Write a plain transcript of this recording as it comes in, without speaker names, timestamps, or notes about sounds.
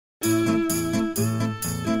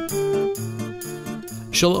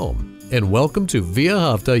Shalom, and welcome to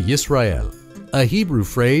V'ahavta Yisrael, a Hebrew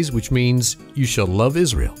phrase which means, you shall love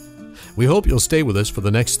Israel. We hope you'll stay with us for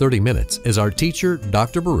the next 30 minutes as our teacher,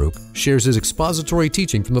 Dr. Baruch, shares his expository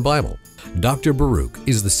teaching from the Bible. Dr. Baruch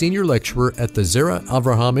is the senior lecturer at the Zera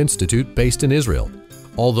Avraham Institute based in Israel.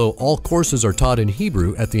 Although all courses are taught in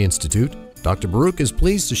Hebrew at the Institute, Dr. Baruch is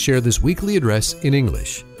pleased to share this weekly address in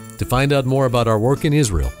English. To find out more about our work in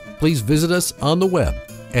Israel, please visit us on the web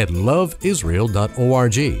at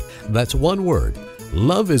LoveIsrael.org. That's one word,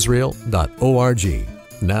 LoveIsrael.org.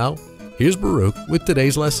 Now, here's Baruch with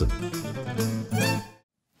today's lesson.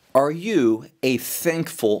 Are you a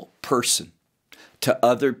thankful person to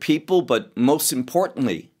other people, but most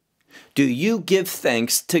importantly, do you give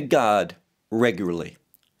thanks to God regularly?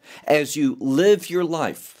 As you live your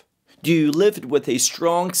life, do you live it with a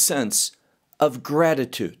strong sense of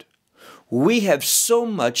gratitude? We have so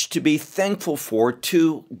much to be thankful for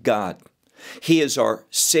to God. He is our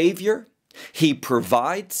Savior. He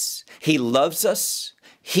provides. He loves us.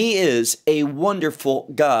 He is a wonderful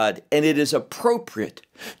God, and it is appropriate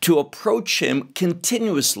to approach Him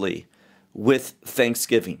continuously with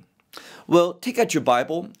thanksgiving. Well, take out your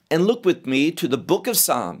Bible and look with me to the book of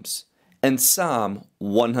Psalms and Psalm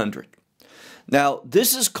 100. Now,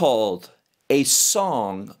 this is called a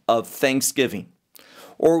song of thanksgiving.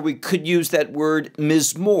 Or we could use that word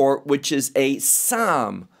mizmor, which is a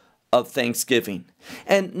psalm of thanksgiving.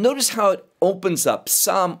 And notice how it opens up,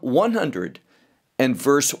 Psalm 100 and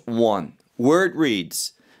verse 1, where it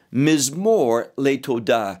reads, Mizmor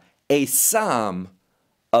leTodah, a psalm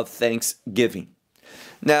of thanksgiving.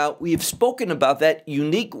 Now, we've spoken about that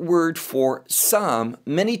unique word for psalm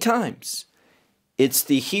many times. It's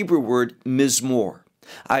the Hebrew word mizmor.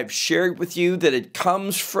 I've shared with you that it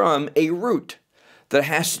comes from a root that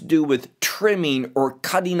has to do with trimming or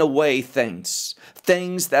cutting away things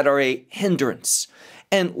that are a hindrance.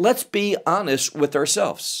 And let's be honest with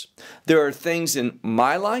ourselves. There are things in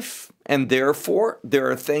my life, and therefore there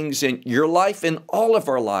are things in your life, in all of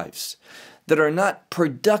our lives, that are not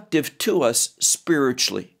productive to us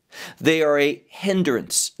spiritually. They are a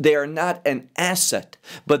hindrance. They are not an asset,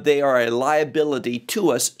 but they are a liability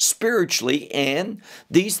to us spiritually, and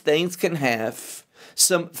these things can have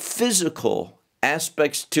some physical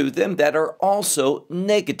aspects to them that are also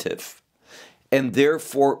negative, and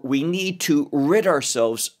therefore we need to rid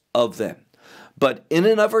ourselves of them. But in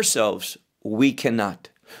and of ourselves, we cannot.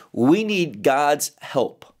 We need God's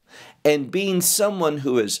help. And being someone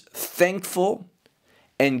who is thankful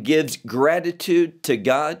and gives gratitude to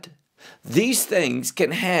God, these things can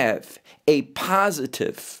have a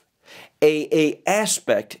positive, a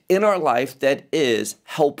aspect in our life that is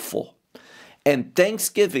helpful. And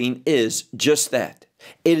thanksgiving is just that.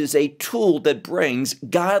 It is a tool that brings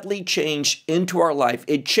godly change into our life.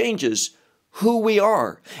 It changes who we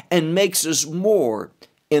are and makes us more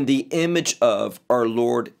in the image of our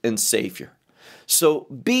Lord and Savior. So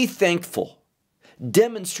be thankful.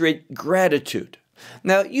 Demonstrate gratitude.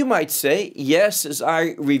 Now, you might say, yes, as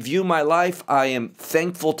I review my life, I am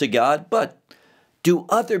thankful to God, but do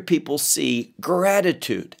other people see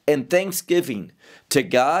gratitude and thanksgiving to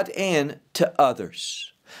God and to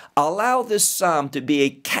others? Allow this psalm to be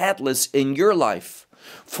a catalyst in your life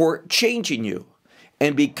for changing you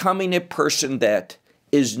and becoming a person that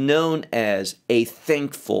is known as a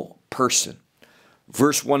thankful person.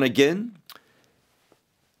 Verse 1 again,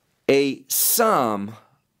 a psalm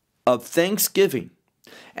of thanksgiving.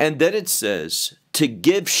 And then it says, to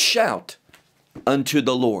give shout unto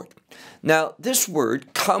the Lord. Now, this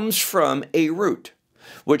word comes from a root,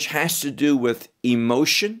 which has to do with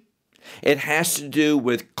emotion. It has to do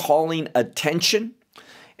with calling attention.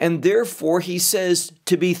 And therefore, he says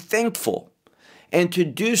to be thankful and to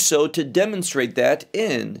do so to demonstrate that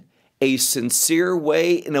in a sincere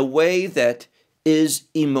way, in a way that is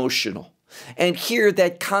emotional. And here,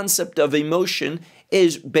 that concept of emotion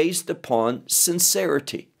is based upon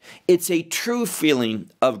sincerity. It's a true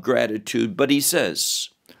feeling of gratitude, but he says,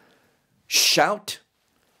 shout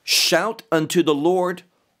unto the Lord,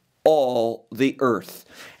 all the earth.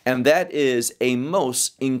 And that is a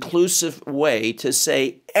most inclusive way to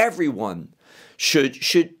say everyone should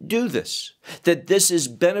do this, that this is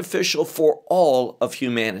beneficial for all of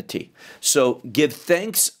humanity. So give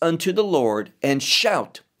thanks unto the Lord and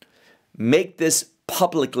shout. Make this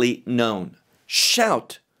publicly known.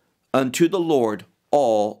 Shout unto the Lord,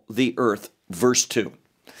 all the earth. Verse 2.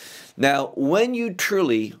 Now, when you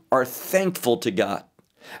truly are thankful to God,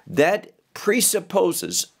 that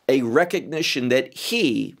presupposes a recognition that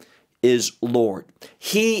He is Lord.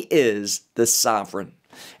 He is the sovereign.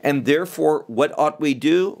 And therefore, what ought we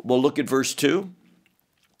do? We'll look at verse 2.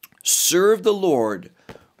 Serve the Lord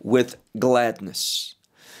with gladness.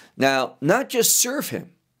 Now, not just serve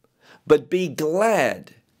him, but be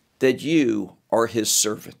glad that you are his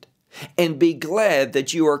servant. And be glad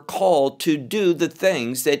that you are called to do the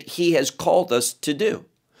things that he has called us to do.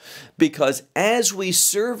 Because as we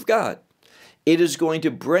serve God, it is going to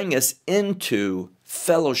bring us into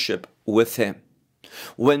fellowship with him.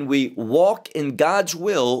 When we walk in God's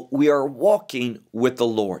will, we are walking with the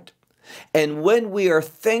Lord. And when we are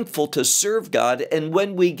thankful to serve God, and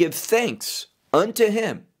when we give thanks unto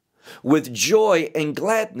him with joy and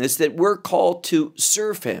gladness that we're called to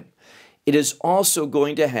serve him, it is also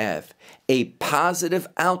going to have a positive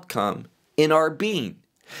outcome in our being.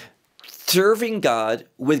 Serving God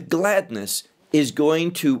with gladness is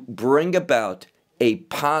going to bring about a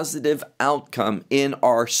positive outcome in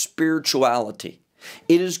our spirituality.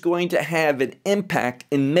 It is going to have an impact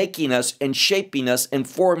in making us and shaping us and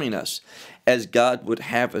forming us as God would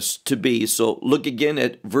have us to be. So look again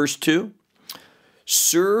at verse 2.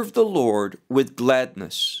 Serve the Lord with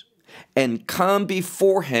gladness and come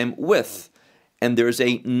before him with. And there's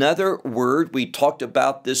another word. We talked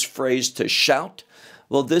about this phrase to shout.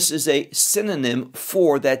 Well, this is a synonym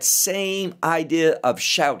for that same idea of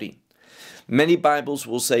shouting. Many Bibles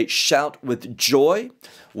will say shout with joy.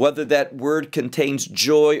 Whether that word contains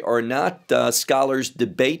joy or not, scholars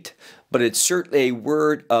debate, but it's certainly a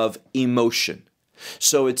word of emotion.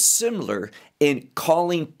 So it's similar in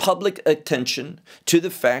calling public attention to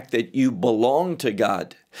the fact that you belong to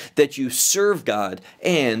God, that you serve God,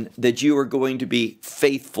 and that you are going to be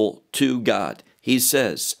faithful to God. He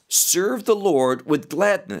says, serve the Lord with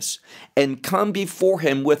gladness and come before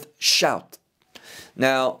him with shout.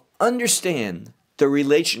 Now, understand the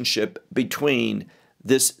relationship between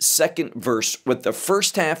this second verse with the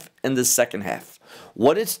first half and the second half.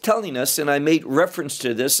 What it's telling us, and I made reference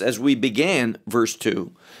to this as we began verse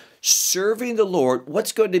 2, serving the Lord,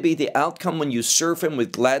 what's going to be the outcome when you serve him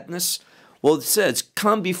with gladness? Well, it says,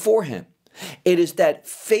 come before him. It is that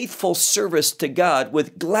faithful service to God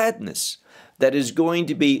with gladness that is going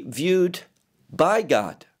to be viewed by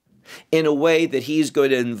God in a way that he's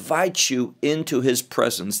going to invite you into his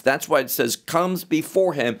presence. That's why it says, comes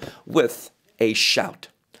before him with a shout.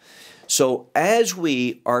 So as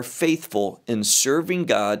we are faithful in serving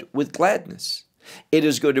God with gladness, it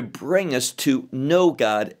is going to bring us to know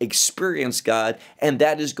God, experience God, and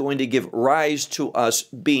that is going to give rise to us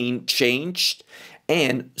being changed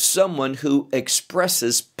and someone who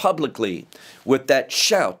expresses publicly with that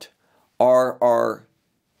shout our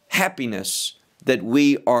happiness that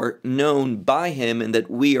we are known by him and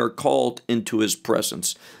that we are called into his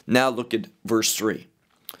presence. Now look at verse 3.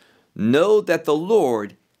 Know that the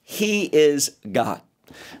Lord, he is God.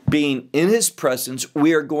 Being in his presence,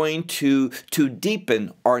 we are going to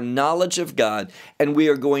deepen our knowledge of God, and we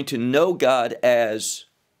are going to know God as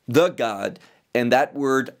the God, and that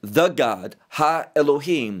word, the God,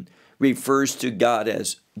 Ha-Elohim, refers to God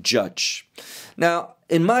as judge. Now,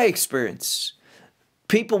 in my experience,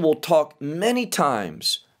 people will talk many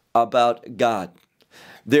times about God.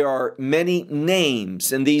 There are many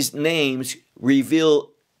names, and these names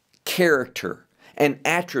reveal character and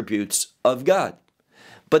attributes of God.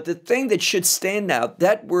 But the thing that should stand out,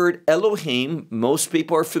 that word Elohim, most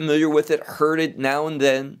people are familiar with it, heard it now and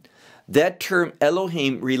then. That term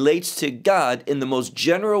Elohim relates to God in the most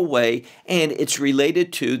general way, and it's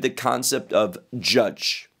related to the concept of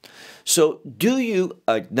judge. So do you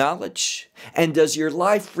acknowledge, and does your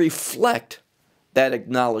life reflect that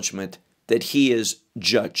acknowledgement that he is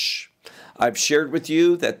judge? I've shared with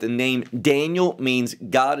you that the name Daniel means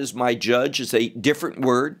God is my judge. It's a different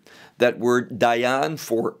word. That word Dayan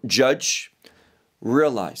for judge.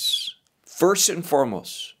 Realize, first and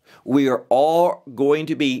foremost, we are all going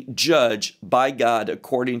to be judged by God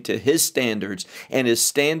according to his standards, and his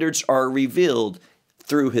standards are revealed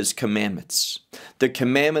through his commandments. The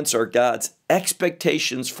commandments are God's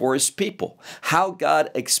expectations for his people, how God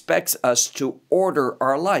expects us to order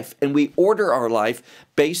our life, and we order our life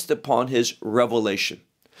based upon his revelation.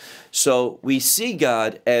 So we see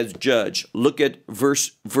God as judge. Look at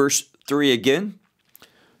verse 3 again.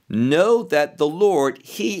 Know that the Lord,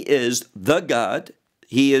 he is the God,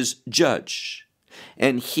 he is judge,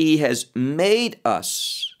 and he has made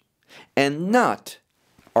us and not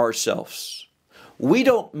ourselves. We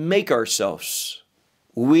don't make ourselves.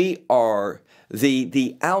 We are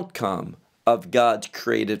the outcome of God's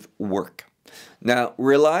creative work. Now,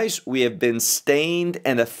 realize we have been stained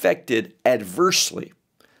and affected adversely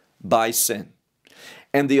by sin.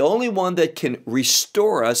 And the only one that can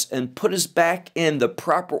restore us and put us back in the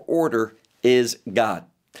proper order is God.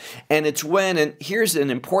 And it's when, and here's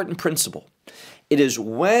an important principle, it is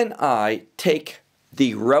when I take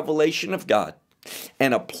the revelation of God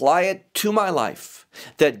and apply it to my life,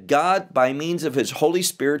 that God, by means of His Holy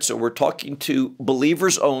Spirit, so we're talking to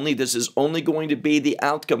believers only, this is only going to be the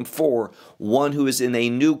outcome for one who is in a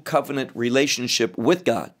new covenant relationship with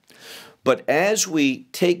God. But as we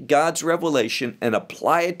take God's revelation and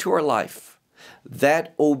apply it to our life,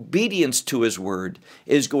 that obedience to His Word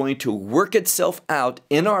is going to work itself out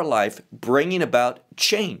in our life, bringing about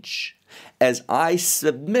change. As I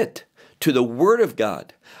submit to the Word of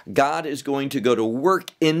God, God is going to go to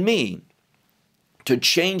work in me to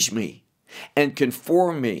change me and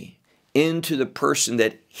conform me into the person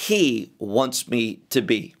that He wants me to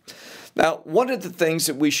be. Now, one of the things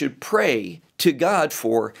that we should pray to God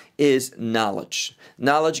for is knowledge.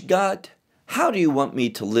 Knowledge, God, how do you want me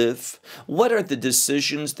to live? What are the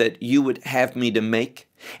decisions that you would have me to make?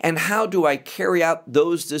 And how do I carry out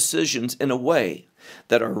those decisions in a way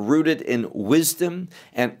that are rooted in wisdom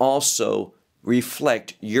and also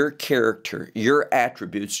reflect your character, your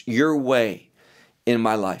attributes, your way in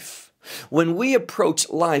my life? When we approach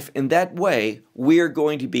life in that way, we are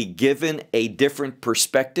going to be given a different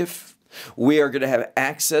perspective. We are going to have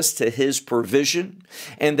access to His provision,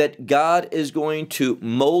 and that God is going to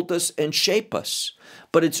mold us and shape us.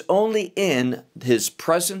 But it's only in His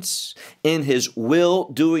presence, in His will,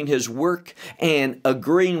 doing His work, and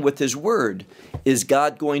agreeing with His Word, is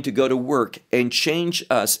God going to go to work and change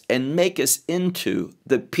us and make us into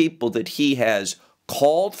the people that He has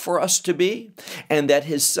called for us to be, and that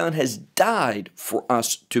His Son has died for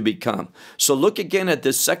us to become. So look again at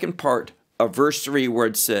this second part of verse 3 where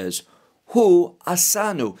it says, Hu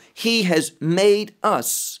asanu, He has made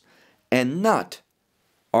us and not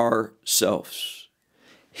ourselves.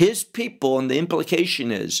 His people, and the implication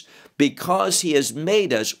is, because He has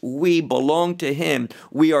made us, we belong to Him.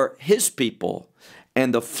 We are His people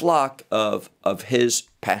and the flock of His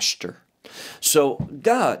pasture. So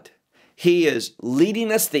God, He is leading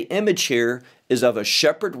us. The image here is of a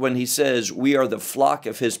shepherd when He says we are the flock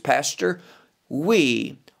of His pasture.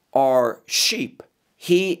 We are sheep.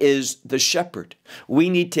 He is the shepherd. We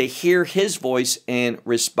need to hear His voice and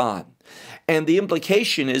respond. And the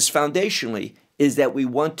implication is, foundationally, is that we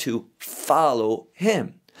want to follow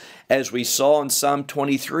Him. As we saw in Psalm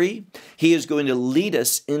 23, He is going to lead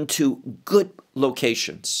us into good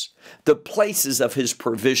locations, the places of His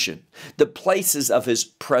provision, the places of His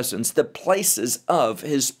presence, the places of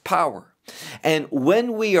His power. And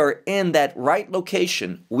when we are in that right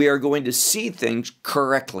location, we are going to see things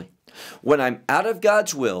correctly. When I'm out of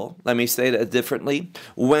God's will, let me say that differently,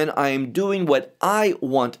 when I am doing what I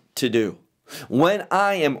want to do, when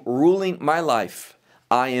I am ruling my life,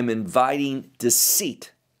 I am inviting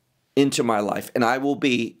deceit into my life, and I will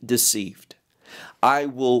be deceived. I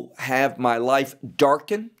will have my life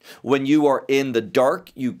darkened. When you are in the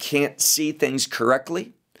dark, you can't see things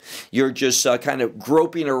correctly. You're just kind of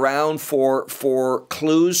groping around for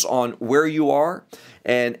clues on where you are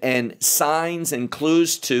and signs and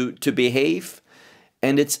clues to behave,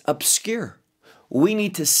 and it's obscure. We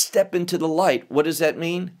need to step into the light. What does that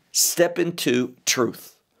mean? Step into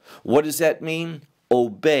truth. What does that mean?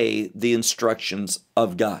 Obey the instructions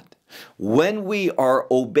of God. When we are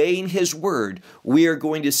obeying His Word, we are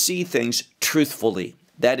going to see things truthfully.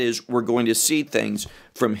 That is, we're going to see things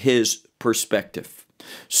from His perspective.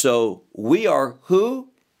 So we are who?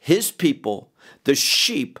 His people, the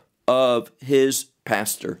sheep of His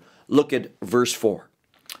pasture. Look at verse 4.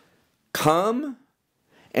 Come,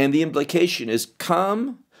 and the implication is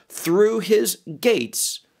come through His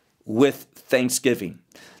gates with thanksgiving.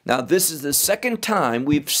 Now, this is the second time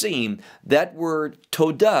we've seen that word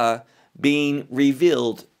todah being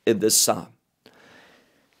revealed in this psalm.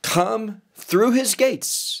 Come through His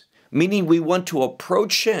gates, meaning we want to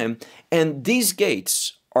approach Him, and these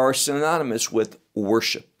gates are synonymous with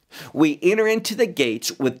worship. We enter into the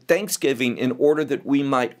gates with thanksgiving in order that we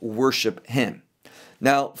might worship Him.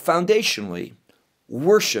 Now, foundationally,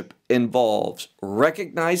 worship involves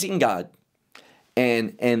recognizing God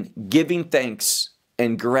and giving thanks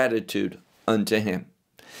and gratitude unto Him.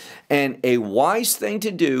 And a wise thing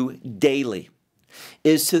to do daily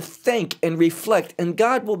is to think and reflect, and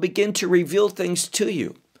God will begin to reveal things to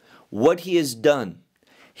you. What He has done,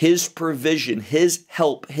 His provision, His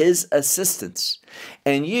help, His assistance.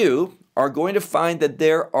 And you are going to find that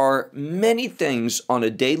there are many things on a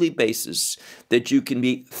daily basis that you can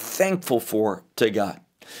be thankful for to God.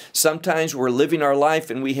 Sometimes we're living our life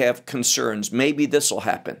and we have concerns. Maybe this will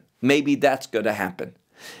happen. Maybe that's going to happen.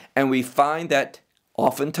 And we find that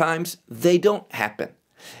oftentimes they don't happen.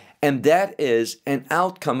 And that is an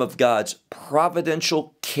outcome of God's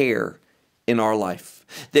providential care in our life.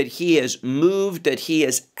 that he has moved, that he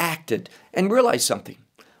has acted. And realize something.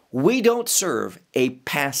 We don't serve a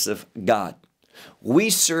passive God. We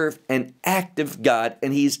serve an active God,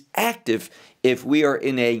 and he's active if we are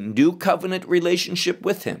in a new covenant relationship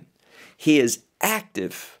with him. He is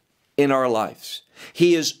active in our lives.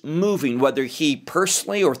 He is moving, whether he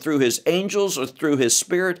personally or through his angels or through his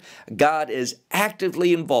spirit. God is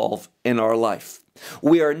actively involved in our life.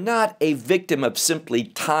 We are not a victim of simply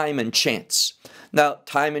time and chance. Now,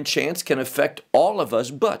 time and chance can affect all of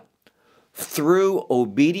us, but through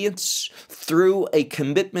obedience, through a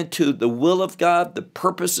commitment to the will of God, the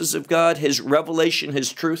purposes of God, his revelation,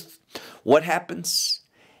 his truth, what happens?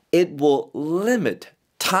 It will limit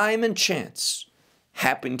time and chance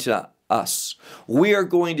happening to us. We are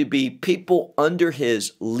going to be people under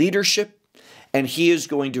his leadership, and he is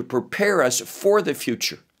going to prepare us for the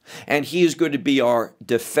future. And he is going to be our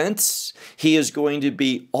defense. He is going to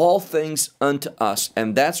be all things unto us.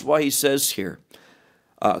 And that's why he says here,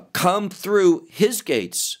 come through his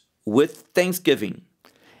gates with thanksgiving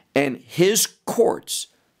and his courts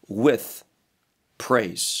with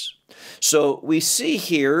praise. So we see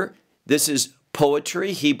here, this is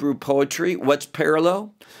poetry, Hebrew poetry. What's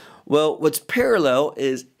parallel? Well, what's parallel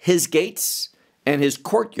is his gates and his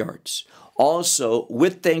courtyards, also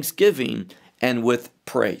with thanksgiving and with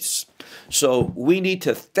praise. So we need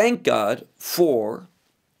to thank God for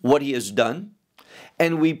what he has done,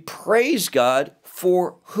 and we praise God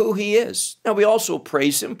for who he is. Now, we also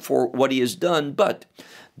praise him for what he has done, but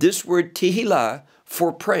this word tehillah,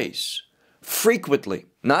 for praise, frequently,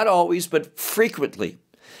 not always, but frequently,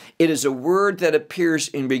 it is a word that appears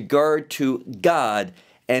in regard to God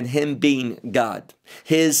and him being God,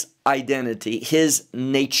 his identity, his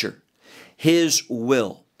nature, his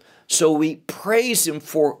will. So we praise him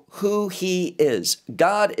for who he is.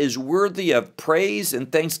 God is worthy of praise and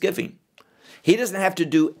thanksgiving. He doesn't have to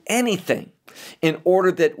do anything in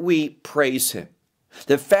order that we praise him.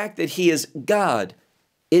 The fact that he is God,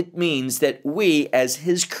 it means that we as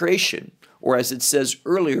his creation, or as it says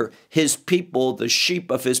earlier, his people, the sheep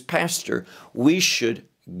of his pasture, we should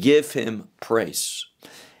give him praise.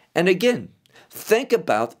 And again, think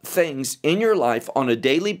about things in your life on a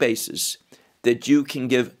daily basis that you can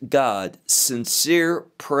give God sincere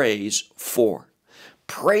praise for.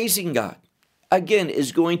 Praising God, again,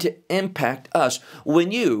 is going to impact us.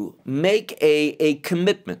 When you make a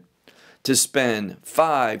commitment to spend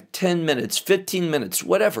 5, 10 minutes, 15 minutes,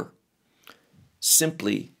 whatever,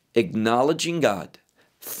 simply acknowledging God,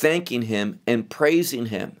 thanking him, and praising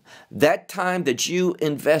him, that time that you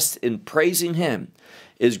invest in praising him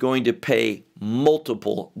is going to pay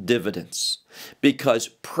multiple dividends, because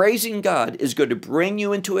praising God is going to bring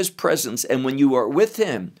you into his presence, and when you are with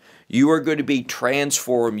him, you are going to be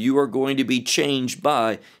transformed. You are going to be changed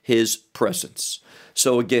by his presence.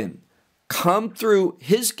 So again, come through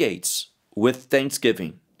his gates with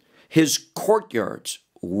thanksgiving, his courtyards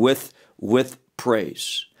with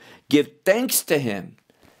praise. Give thanks to him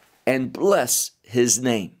and bless his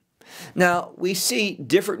name. Now, we see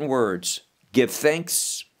different words: give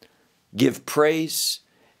thanks, give praise,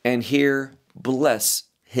 and here, bless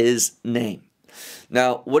his name.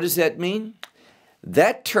 Now, what does that mean?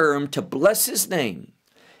 That term, to bless his name,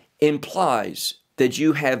 implies that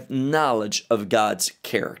you have knowledge of God's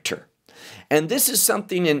character. And this is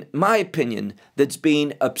something, in my opinion, that's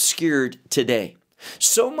being obscured today.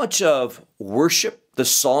 So much of worship, the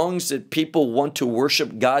songs that people want to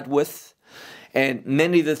worship God with, and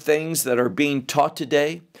many of the things that are being taught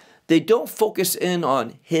today, they don't focus in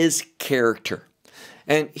on his character.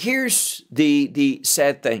 And here's the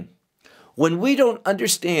sad thing. When we don't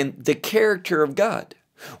understand the character of God,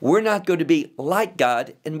 we're not going to be like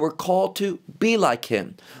God, and we're called to be like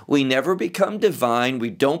him. We never become divine. We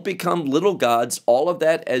don't become little gods. All of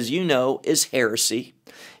that, as you know, is heresy.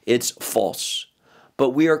 It's false.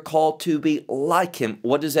 But we are called to be like him.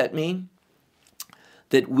 What does that mean?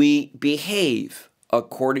 That we behave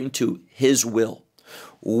according to his will.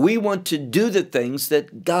 We want to do the things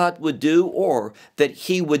that God would do, or that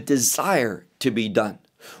he would desire to be done.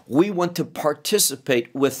 We want to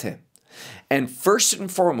participate with him. And first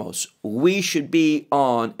and foremost, we should be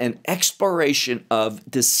on an exploration of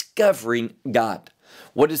discovering God.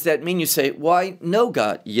 What does that mean? You say, why know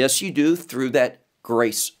God? Yes, you do, through that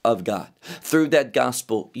grace of God. Through that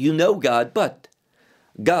gospel, you know God, but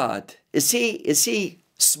God, is he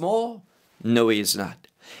small? No, he is not.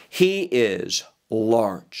 He is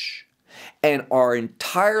large. And our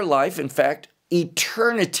entire life, in fact,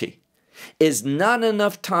 eternity, is not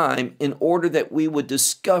enough time in order that we would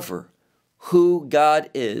discover who God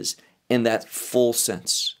is in that full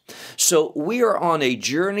sense. So we are on a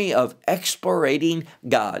journey of exploring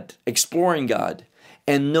God,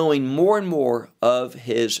 and knowing more and more of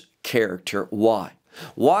His character. Why?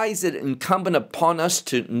 Why is it incumbent upon us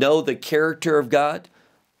to know the character of God?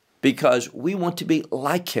 Because we want to be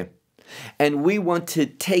like Him, and we want to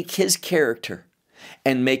take His character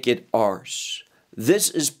and make it ours. This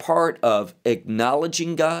is part of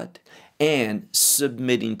acknowledging God and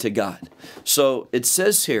submitting to God. So it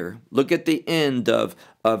says here, look at the end of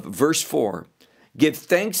verse 4. Give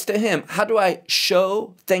thanks to Him. How do I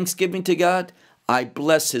show thanksgiving to God? I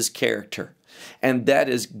bless His character. And that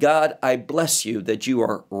is, God, I bless you that you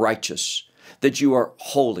are righteous, that you are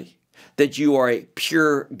holy, that you are a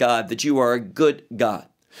pure God, that you are a good God.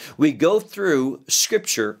 We go through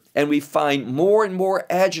Scripture and we find more and more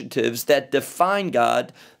adjectives that define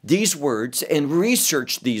God, these words, and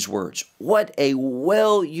research these words. What a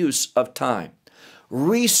well use of time.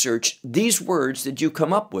 Research these words that you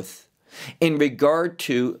come up with in regard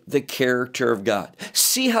to the character of God.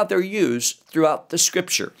 See how they're used throughout the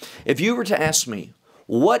Scripture. If you were to ask me,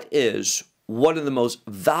 what is one of the most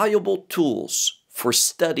valuable tools for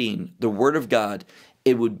studying the Word of God,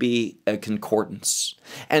 it would be a concordance.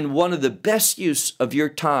 And one of the best use of your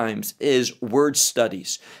times is word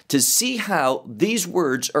studies, to see how these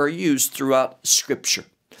words are used throughout Scripture.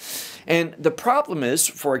 And the problem is,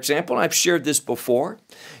 for example, and I've shared this before,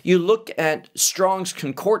 you look at Strong's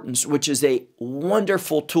Concordance, which is a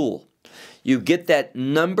wonderful tool. You get that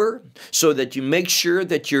number so that you make sure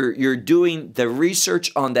that you're doing the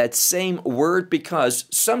research on that same word, because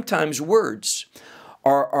sometimes words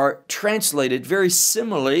are translated very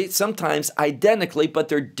similarly, sometimes identically, but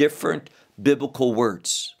they're different biblical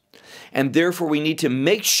words. And therefore, we need to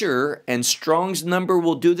make sure, and Strong's number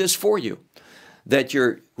will do this for you, that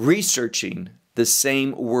you're researching the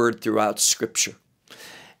same word throughout Scripture.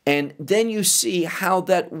 And then you see how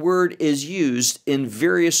that word is used in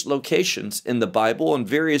various locations in the Bible and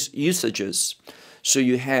various usages, so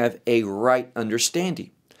you have a right understanding.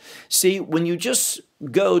 See, when you just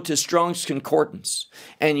go to Strong's Concordance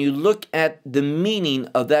and you look at the meaning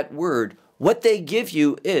of that word, what they give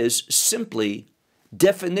you is simply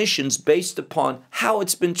definitions based upon how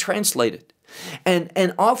it's been translated.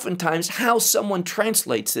 And oftentimes how someone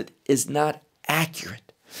translates it is not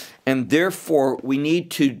accurate. And therefore, we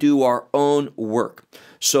need to do our own work.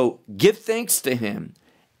 So give thanks to Him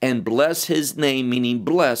and bless His name, meaning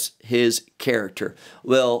bless His character.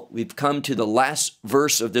 Well, we've come to the last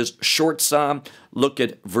verse of this short psalm. Look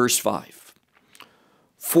at verse 5.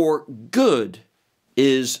 For good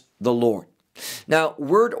is the Lord. Now,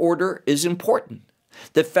 word order is important.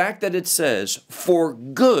 The fact that it says, for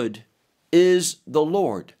good is the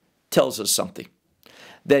Lord, tells us something.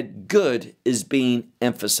 That good is being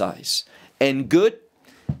emphasized. And good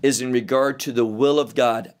is in regard to the will of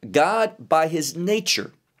God. God, by His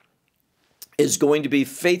nature, is going to be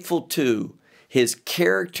faithful to His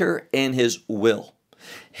character and His will.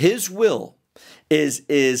 His will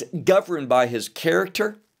is governed by His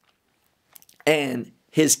character, and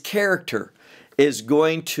His character is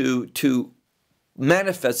going to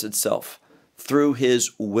manifest itself through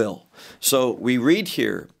His will. So we read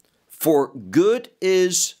here, for good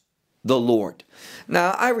is the Lord.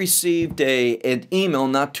 Now, I received an email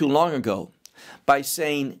not too long ago by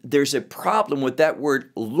saying there's a problem with that word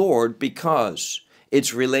Lord because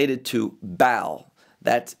it's related to Baal,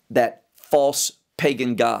 that false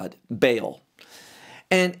pagan god, Baal.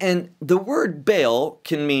 And the word Baal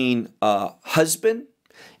can mean husband,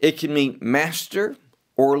 it can mean master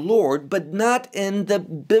or Lord, but not in the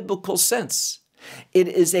biblical sense. It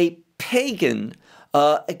is a pagan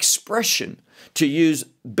expression to use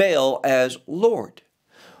Baal as Lord.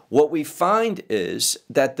 What we find is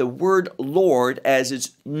that the word Lord, as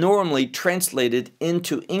it's normally translated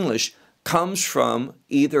into English, comes from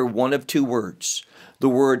either one of two words. The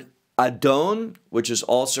word Adon, which is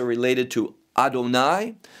also related to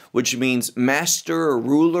Adonai, which means master or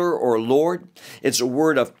ruler or Lord. It's a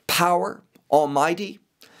word of power, almighty.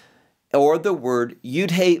 Or the word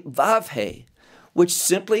Yud-He Vav-He, which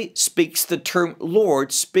simply speaks, the term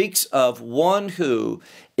Lord speaks of one who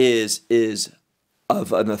is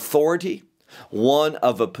of an authority, one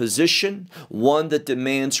of a position, one that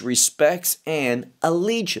demands respects and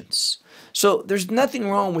allegiance. So there's nothing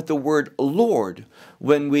wrong with the word Lord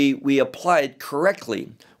when we apply it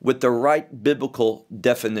correctly with the right biblical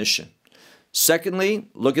definition. Secondly,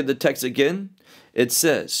 look at the text again. It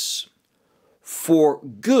says, for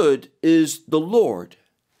good is the Lord,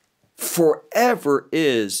 forever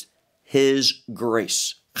is His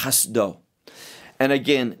grace, chasdo. And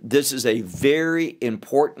again, this is a very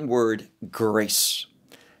important word, grace.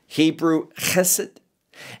 Hebrew chesed.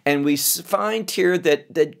 And we find here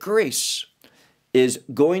that grace is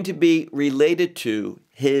going to be related to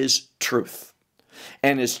His truth.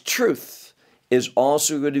 And His truth is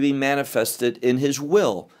also going to be manifested in His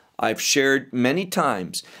will. I've shared many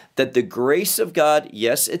times that the grace of God,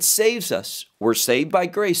 yes, it saves us. We're saved by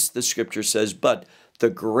grace, the Scripture says, but the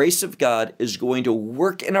grace of God is going to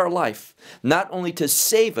work in our life, not only to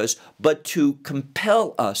save us, but to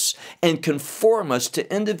compel us and conform us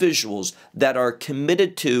to individuals that are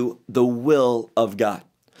committed to the will of God.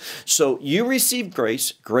 So you receive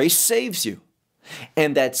grace, grace saves you,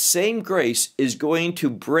 and that same grace is going to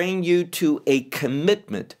bring you to a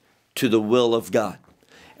commitment to the will of God.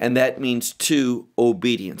 And that means to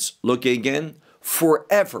obedience. Look again,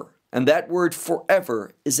 forever. And that word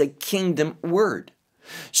forever is a kingdom word.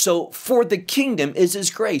 So for the kingdom is His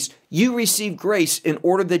grace. You receive grace in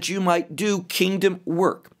order that you might do kingdom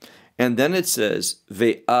work. And then it says,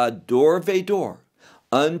 ve'ador ve'dor,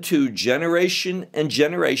 unto generation and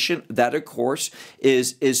generation. That, of course,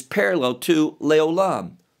 is parallel to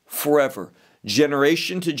leolam, forever.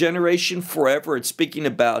 Generation to generation, forever. It's speaking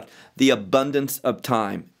about the abundance of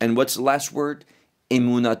time. And what's the last word?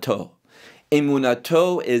 Emunato.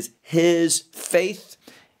 Emunato is His faith.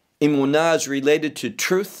 Emunah is related to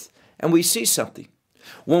truth. And we see something.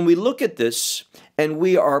 When we look at this and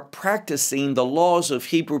we are practicing the laws of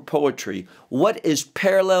Hebrew poetry, what is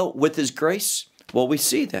parallel with His grace? Well, we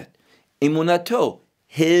see that. Emunato,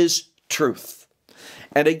 His truth.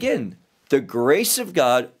 And again, the grace of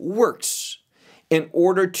God works in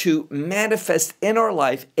order to manifest in our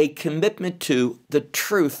life a commitment to the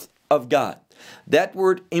truth of God. That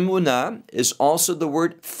word emunah is also the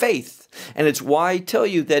word faith. And it's why I tell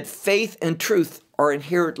you that faith and truth are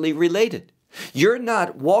inherently related. You're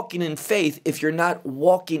not walking in faith if you're not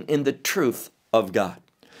walking in the truth of God.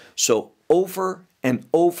 So over and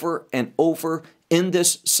over and over in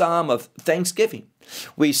this psalm of thanksgiving,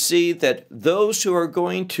 we see that those who are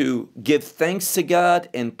going to give thanks to God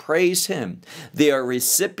and praise Him, they are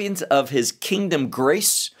recipients of His kingdom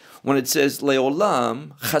grace. When it says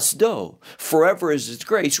leolam chasdo, forever is His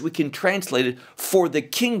grace, we can translate it, for the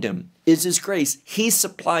kingdom is His grace. He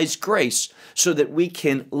supplies grace so that we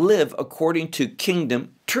can live according to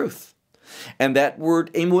kingdom truth. And that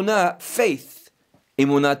word emunah, faith,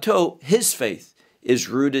 emunato, His faith, is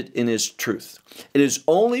rooted in His truth. It is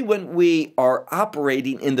only when we are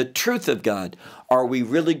operating in the truth of God are we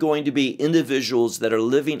really going to be individuals that are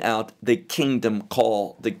living out the kingdom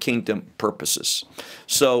call, the kingdom purposes.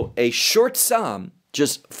 So a short psalm,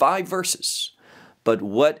 just 5 verses, but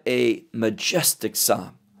what a majestic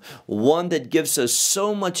psalm. One that gives us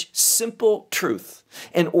so much simple truth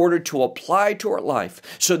in order to apply to our life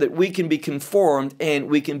so that we can be conformed and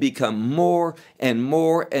we can become more and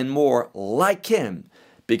more and more like Him,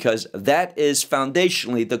 because that is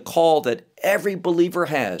foundationally the call that every believer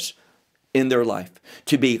has in their life,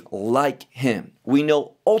 to be like Him. We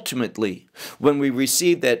know ultimately when we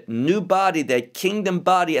receive that new body, that kingdom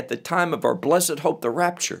body at the time of our blessed hope, the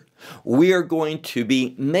rapture, we are going to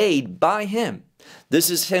be made by Him. This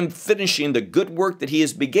is Him finishing the good work that He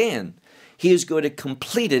has began. He is going to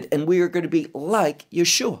complete it, and we are going to be like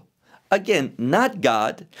Yeshua. Again, not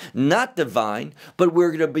God, not divine, but we're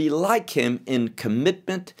going to be like Him in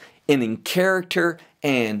commitment, and in character,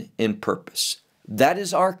 and in purpose. That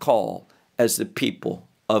is our call as the people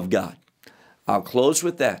of God. I'll close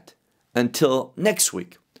with that. Until next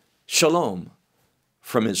week, Shalom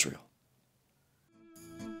from Israel.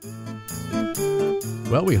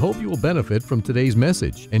 Well, we hope you will benefit from today's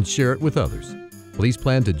message and share it with others. Please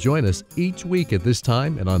plan to join us each week at this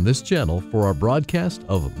time and on this channel for our broadcast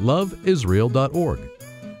of LoveIsrael.org.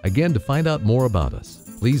 Again, to find out more about us,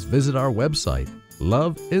 please visit our website,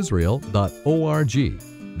 LoveIsrael.org.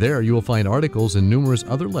 There you will find articles and numerous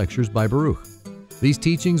other lectures by Baruch. These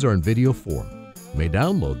teachings are in video form. You may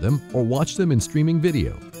download them or watch them in streaming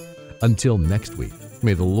video. Until next week,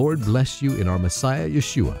 may the Lord bless you in our Messiah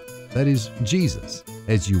Yeshua, that is, Jesus,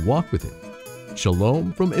 as you walk with Him.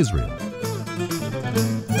 Shalom from Israel.